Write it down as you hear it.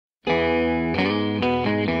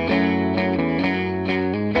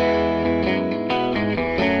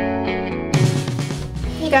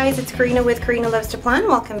guys, it's Karina with Karina Loves to Plan.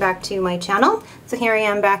 Welcome back to my channel. So here I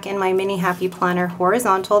am back in my mini happy planner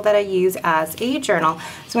horizontal that I use as a journal.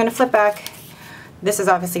 So I'm going to flip back. This is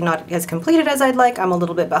obviously not as completed as I'd like. I'm a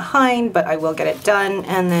little bit behind, but I will get it done.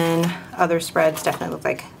 And then other spreads definitely look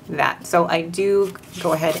like that. So I do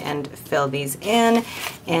go ahead and fill these in,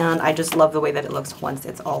 and I just love the way that it looks once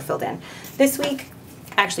it's all filled in. This week,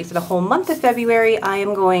 actually for the whole month of February, I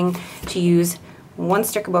am going to use one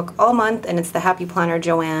sticker book all month, and it's the Happy Planner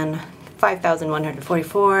Joanne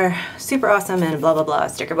 5144 super awesome and blah blah blah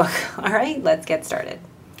sticker book. All right, let's get started.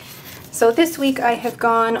 So this week I have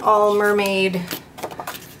gone all mermaid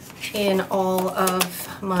in all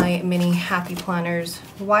of my mini happy planners.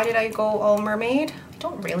 Why did I go all mermaid? I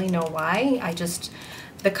don't really know why.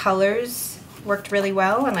 The colors worked really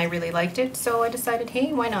well and I really liked it, so I decided,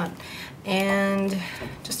 hey, why not? And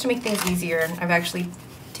just to make things easier, I've actually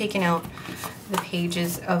taken out the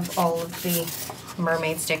pages of all of the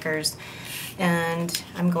mermaid stickers, and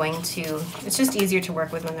I'm going to, it's just easier to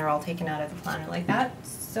work with when they're all taken out of the planner like that.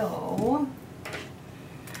 So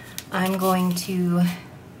I'm going to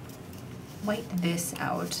white this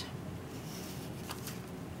out.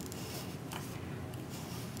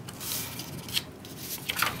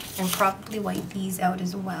 And probably white these out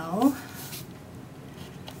as well.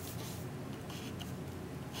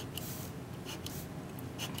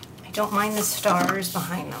 I don't mind the stars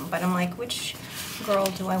behind them, but I'm like, which girl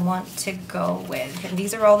do I want to go with? And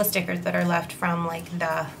these are all the stickers that are left from like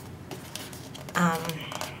the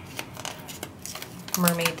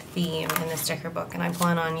mermaid theme in the sticker book, and I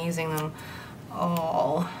plan on using them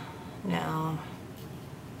all now.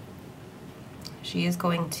 She is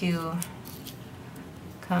going to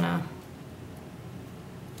kind of,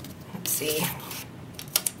 let's see,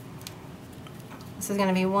 this is going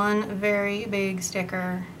to be one very big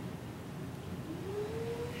sticker.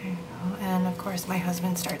 There you go. And of course my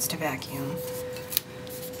husband starts to vacuum.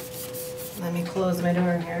 Let me close my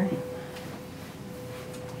door here.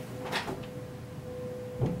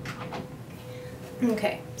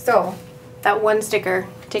 Okay, so that one sticker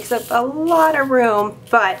takes up a lot of room,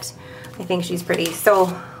 but I think she's pretty.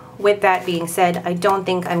 So with that being said, I don't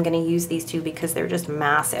think I'm going to use these two because they're just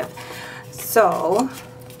massive. So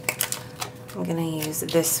I'm going to use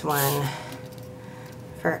this one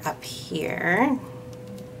for up here.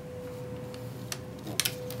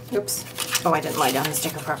 Oops. Oh, I didn't lie down the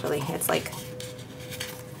sticker properly. It's like,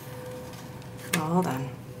 oh, hold on.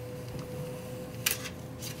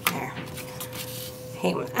 There.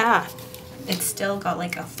 Hey, it's still got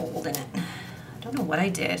like a fold in it. I don't know what I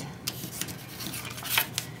did.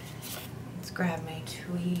 Let's grab my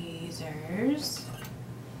tweezers.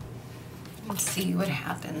 Let's see what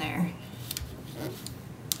happened there.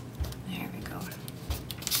 There we go.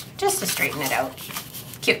 Just to straighten it out.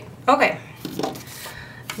 Cute. Okay.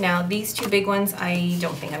 Now these two big ones I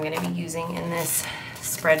don't think I'm going to be using in this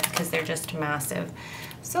spread because they're just massive.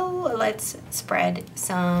 So let's spread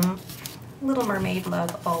some Little Mermaid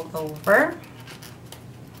love all over.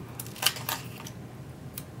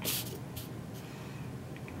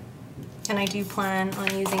 And I do plan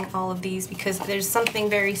on using all of these because there's something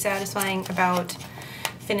very satisfying about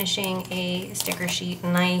finishing a sticker sheet,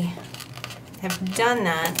 and I have done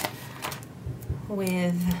that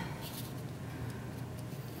with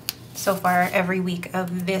so far every week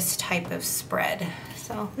of this type of spread.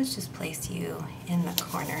 So let's just place you in the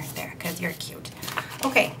corner there because you're cute.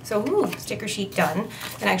 Okay, so sticker sheet done.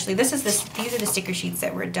 And actually these are the sticker sheets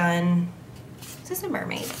that were done. Is this a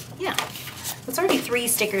mermaid? Yeah. It's already 3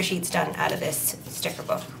 sticker sheets done out of this sticker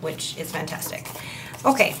book, which is fantastic.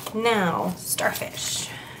 Okay, now starfish.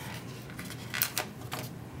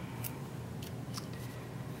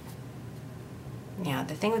 Yeah,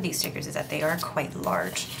 the thing with these stickers is that they are quite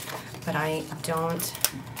large, but I don't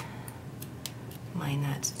mind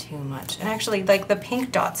that too much. And actually, like the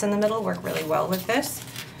pink dots in the middle work really well with this.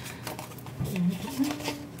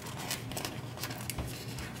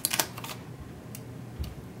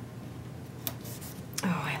 Oh,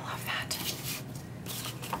 I love that.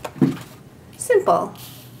 Simple,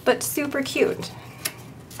 but super cute.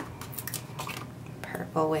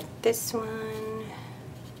 Purple with this one.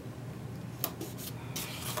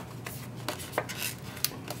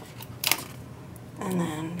 And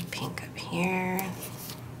then pink up here.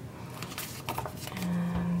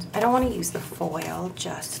 And I don't want to use the foil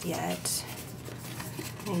just yet.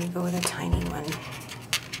 Maybe go with a tiny one.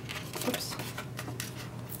 Oops.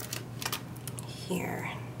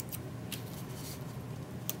 Here.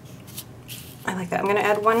 I like that. I'm going to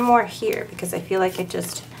add one more here because I feel like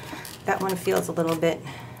that one feels a little bit,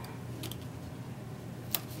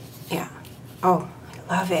 yeah. Oh,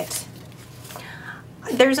 I love it.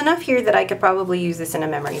 there's enough here that I could probably use this in a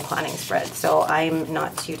memory planning spread, so I'm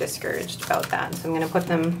not too discouraged about that. So I'm going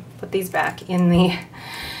to put these back in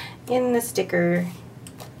the sticker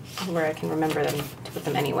where I can remember them to put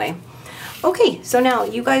them anyway. Okay, so now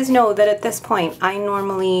you guys know that at this point I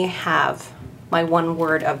normally have my one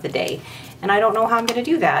word of the day, and I don't know how I'm going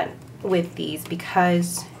to do that with these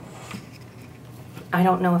because I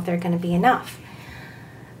don't know if they're going to be enough.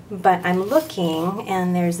 But I'm looking,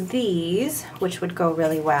 and there's these, which would go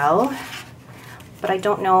really well, but I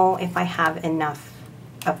don't know if I have enough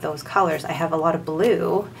of those colors. I have a lot of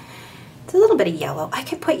blue. It's a little bit of yellow. I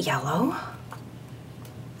could put yellow.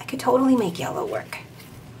 I could totally make yellow work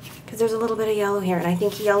because there's a little bit of yellow here, and I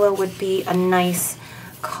think yellow would be a nice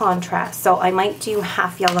contrast. So I might do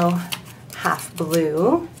half yellow, half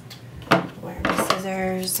blue. Where are my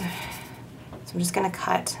scissors? So I'm just going to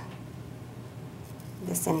cut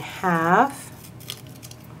this in half,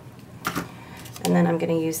 and then I'm going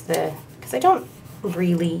to use because I don't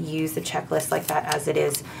really use the checklist like that as it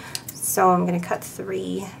is, so I'm going to cut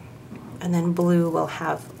 3, and then blue will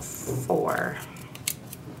have 4.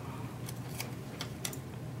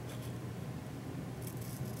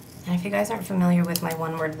 And if you guys aren't familiar with my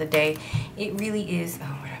one word of the day, it really is, oh,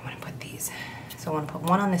 where do I want to put these? So I want to put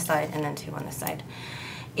 1 on this side and then 2 on this side.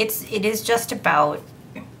 It is just about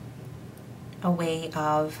a way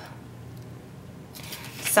of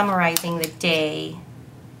summarizing the day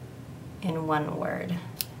in one word.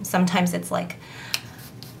 Sometimes it's like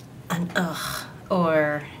an ugh,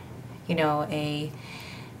 or, you know, a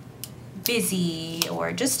busy,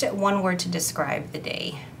 or just one word to describe the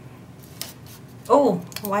day. Oh,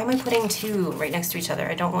 why am I putting 2 right next to each other?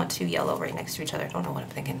 I don't want 2 yellow right next to each other. I don't know what I'm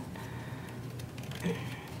thinking.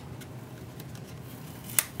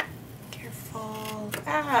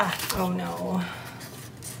 Ah, oh no.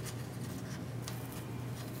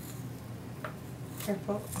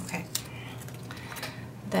 Careful, okay.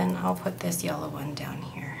 Then I'll put this yellow one down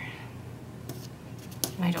here.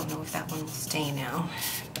 And I don't know if that one will stay now.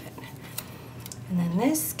 And then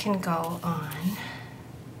this can go on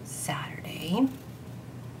Saturday.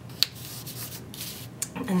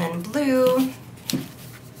 And then blue,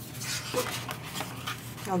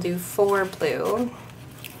 I'll do 4 blue.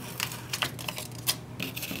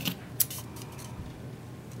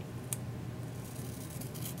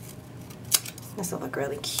 This will look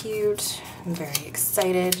really cute. I'm very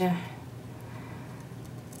excited.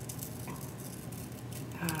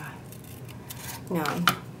 No,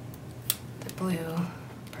 the blue,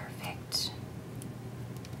 perfect.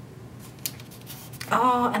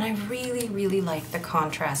 Oh, and I really, really like the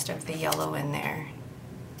contrast of the yellow in there.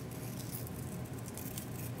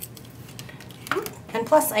 And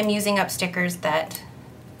plus I'm using up stickers that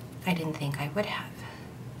I didn't think I would have.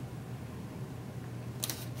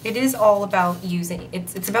 It is all about using,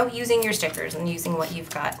 it's about using your stickers and using what you've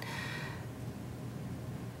got.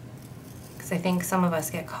 Because I think some of us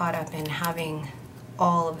get caught up in having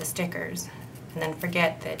all of the stickers and then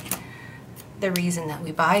forget that the reason that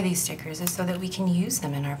we buy these stickers is so that we can use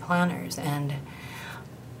them in our planners. And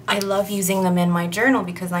I love using them in my journal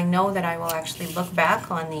because I know that I will actually look back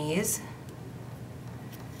on these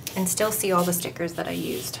and still see all the stickers that I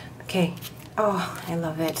used. Okay, oh, I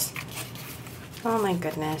love it. Oh my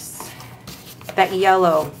goodness. That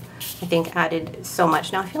yellow, I think, added so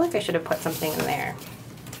much. Now I feel like I should have put something in there.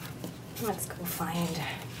 Let's go find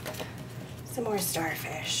some more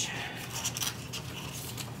starfish.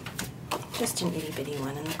 Just an itty bitty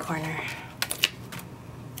one in the corner.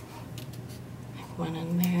 One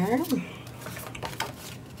in there.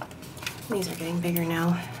 These are getting bigger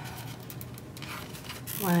now.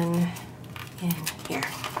 One in here.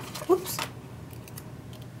 Whoops.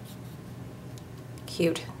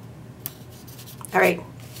 Cute. All right,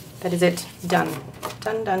 that is it. Done.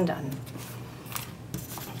 Done, done, done.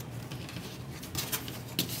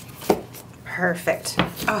 Perfect.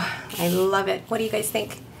 Oh, I love it. What do you guys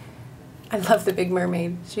think? I love the Big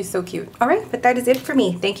Mermaid. She's so cute. All right, but that is it for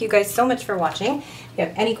me. Thank you guys so much for watching. If you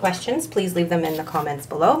have any questions, please leave them in the comments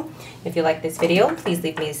below. If you like this video, please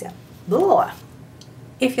leave me a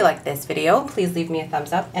If you like this video, please leave me a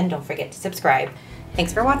thumbs up and don't forget to subscribe.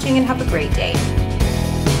 Thanks for watching and have a great day.